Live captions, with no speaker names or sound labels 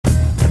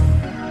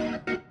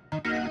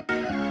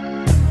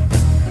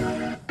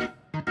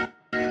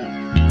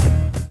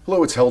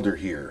Hello, it's Helder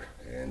here,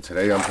 and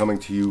today I'm coming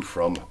to you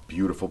from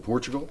beautiful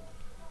Portugal,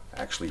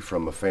 actually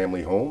from a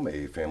family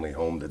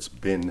home that's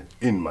been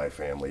in my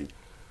family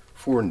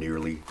for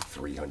nearly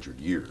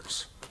 300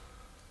 years.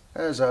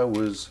 As I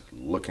was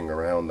looking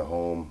around the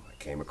home, I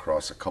came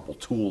across a couple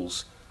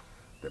tools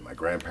that my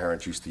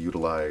grandparents used to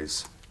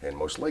utilize, and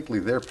most likely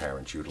their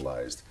parents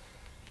utilized,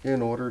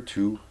 in order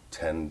to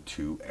tend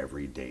to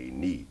everyday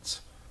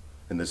needs.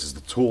 And this is the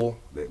tool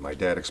that my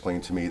dad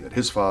explained to me that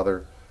his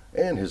father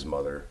and his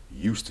mother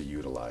used to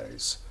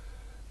utilize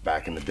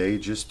back in the day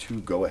just to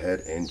go ahead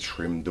and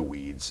trim the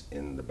weeds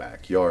in the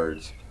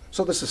backyards.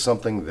 So this is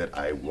something that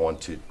I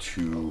wanted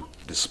to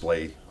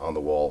display on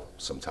the wall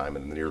sometime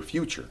in the near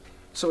future.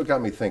 So it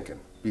got me thinking,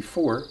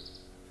 before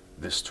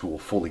this tool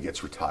fully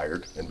gets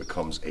retired and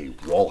becomes a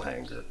wall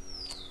hanger,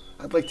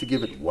 I'd like to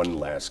give it one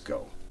last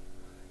go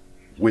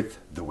with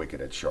the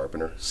Wicked Edge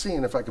Sharpener,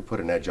 seeing if I could put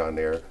an edge on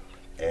there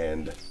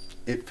and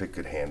if it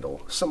could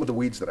handle some of the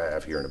weeds that I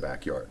have here in the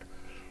backyard.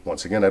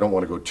 Once again, I don't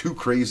want to go too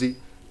crazy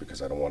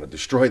because I don't want to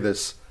destroy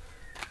this,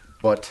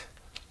 but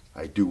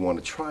I do want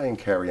to try and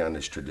carry on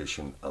this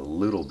tradition a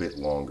little bit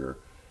longer,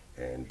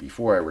 and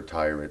before I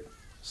retire it,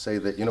 say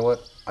that, you know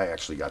what, I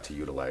actually got to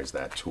utilize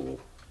that tool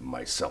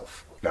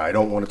myself. Now, I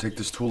don't want to take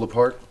this tool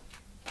apart,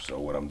 so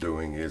what I'm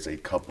doing is a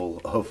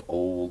couple of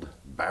old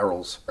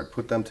barrels. I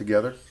put them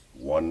together,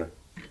 one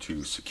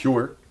to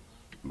secure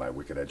my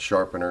Wicked Edge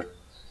Sharpener,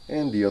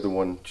 and the other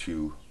one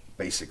to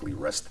basically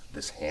rest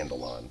this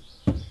handle on,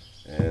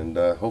 and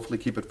hopefully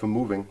keep it from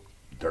moving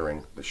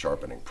during the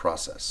sharpening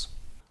process.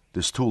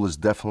 This tool is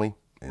definitely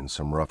in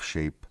some rough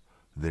shape.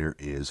 There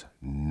is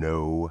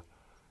no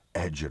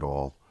edge at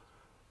all.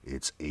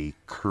 It's a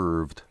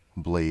curved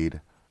blade.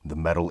 The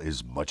metal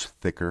is much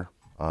thicker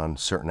on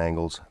certain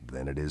angles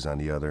than it is on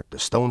the other. The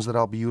stones that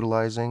I'll be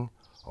utilizing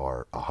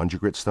are 100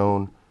 grit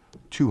stone,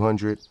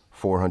 200,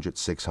 400,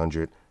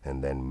 600,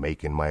 and then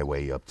making my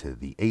way up to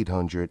the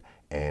 800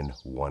 and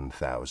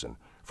 1000.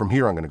 From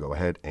here, I'm going to go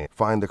ahead and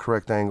find the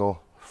correct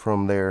angle.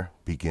 From there,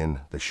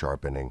 begin the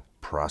sharpening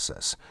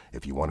process.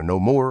 If you want to know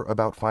more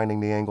about finding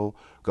the angle,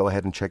 go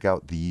ahead and check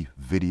out the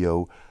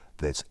video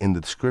that's in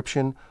the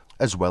description,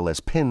 as well as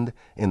pinned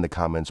in the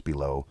comments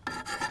below.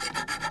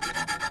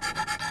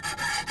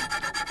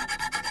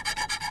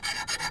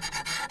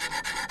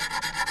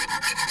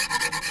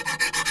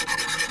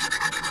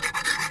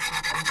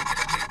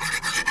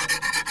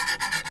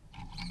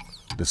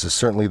 This is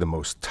certainly the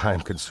most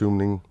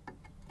time-consuming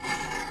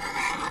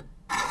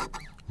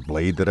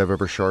blade that I've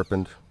ever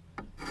sharpened.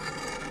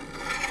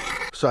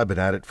 So I've been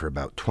at it for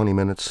about 20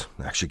 minutes.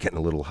 Actually getting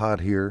a little hot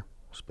here,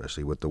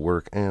 especially with the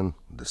work, and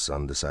the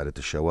sun decided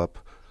to show up.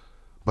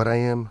 But I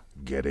am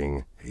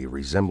getting a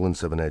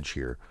resemblance of an edge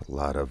here. A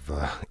lot of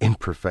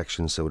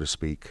imperfections, so to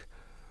speak.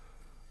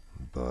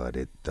 But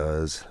it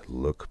does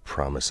look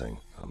promising.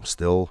 I'm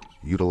still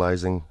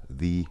utilizing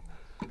the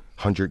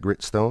 100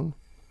 grit stone,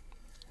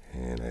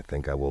 and I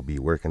think I will be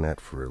working that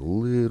for a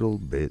little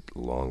bit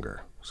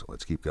longer. So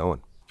let's keep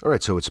going. All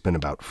right, so it's been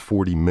about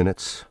 40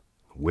 minutes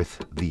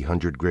with the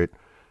 100 grit.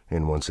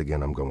 And once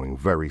again, I'm going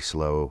very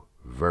slow,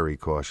 very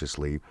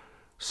cautiously,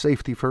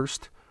 safety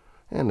first,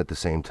 and at the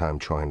same time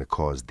trying to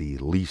cause the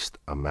least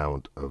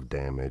amount of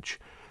damage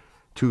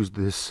to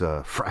this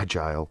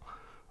fragile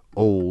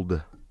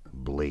old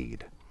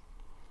blade.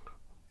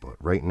 But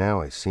right now,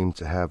 I seem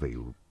to have a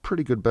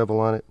pretty good bevel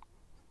on it,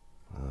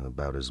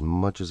 about as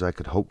much as I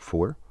could hope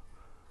for.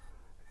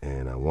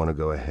 And I want to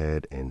go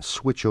ahead and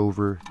switch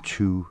over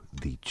to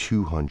the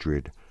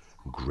 200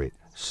 grit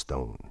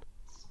stone.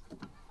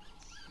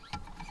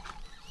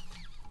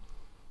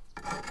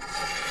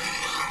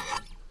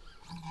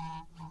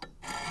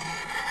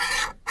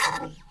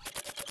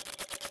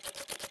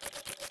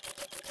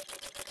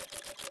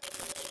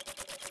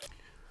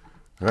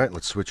 All right,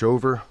 let's switch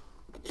over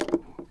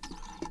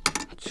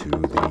to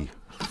the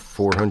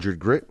 400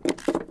 grit.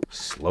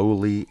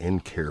 Slowly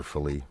and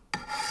carefully.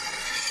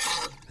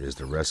 Here's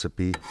the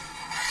recipe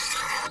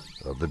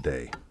of the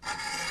day.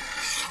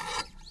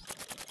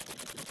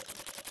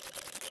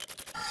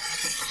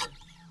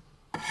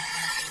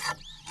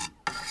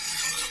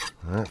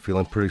 All right,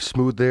 feeling pretty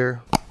smooth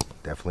there.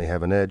 Definitely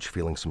have an edge,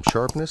 feeling some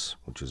sharpness,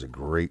 which is a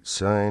great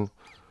sign.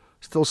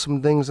 Still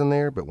some dings in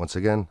there, but once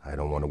again, I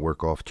don't want to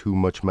work off too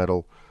much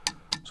metal.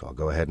 So I'll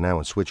go ahead now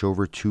and switch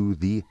over to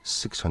the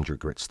 600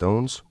 grit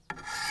stones.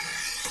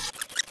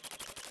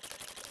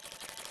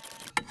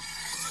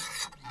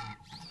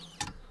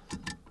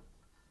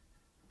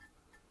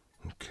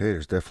 Okay,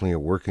 there's definitely a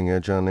working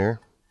edge on there.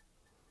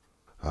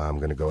 I'm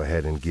going to go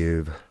ahead and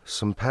give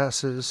some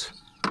passes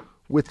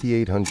with the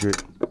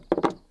 800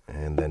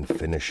 and then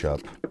finish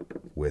up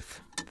with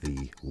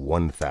the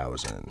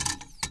 1000.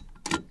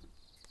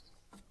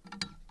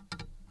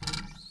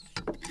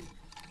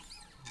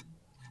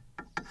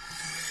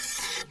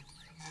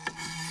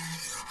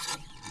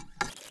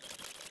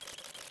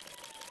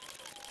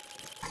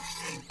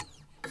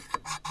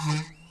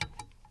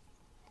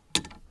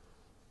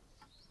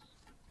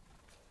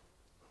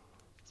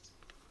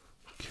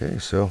 Okay,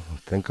 so I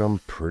think I'm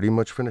pretty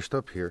much finished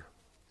up here.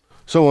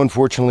 So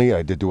unfortunately,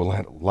 I did do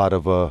a lot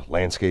of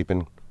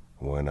landscaping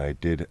when I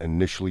did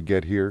initially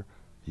get here,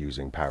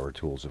 using power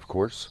tools, of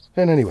course.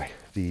 And anyway,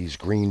 these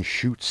green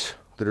shoots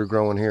that are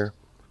growing here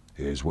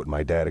is what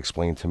my dad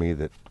explained to me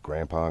that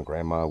Grandpa and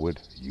Grandma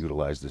would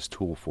utilize this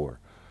tool for.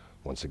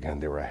 Once again,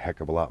 there were a heck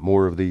of a lot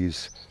more of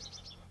these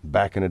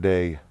back in the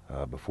day,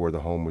 before the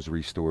home was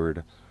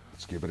restored.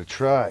 Let's give it a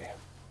try.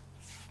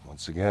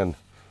 Once again,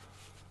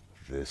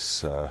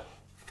 this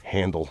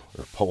handle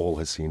or pole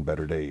has seen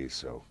better days,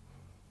 so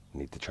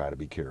need to try to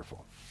be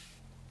careful.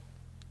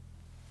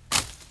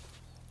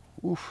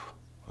 Oof.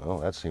 Well,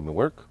 that seemed to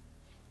work.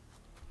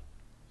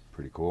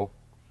 Pretty cool.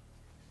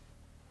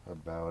 How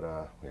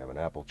about, we have an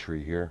apple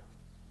tree here.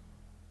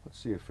 Let's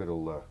see if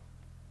it'll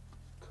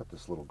cut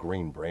this little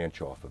green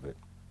branch off of it.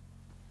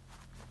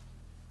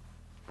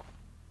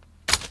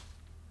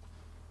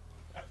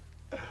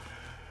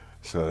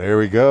 So there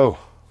we go.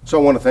 So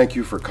I want to thank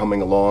you for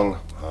coming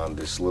along on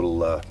this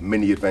little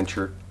mini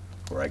adventure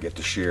where I get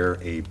to share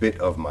a bit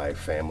of my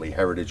family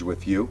heritage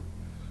with you.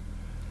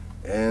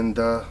 And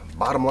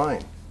bottom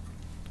line,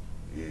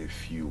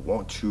 if you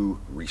want to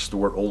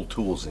restore old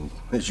tools, and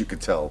as you can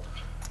tell,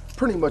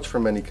 pretty much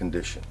from any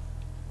condition,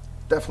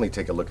 definitely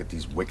take a look at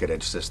these Wicked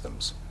Edge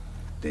systems.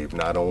 They've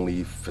not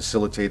only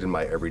facilitated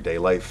my everyday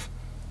life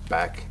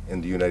back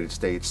in the United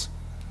States,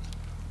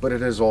 but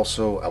it has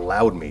also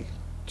allowed me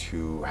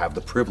to have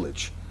the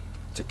privilege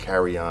to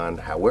carry on,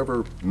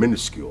 however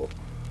minuscule,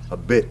 a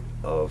bit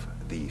of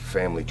the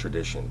family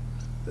tradition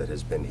that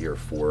has been here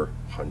for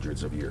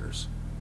hundreds of years.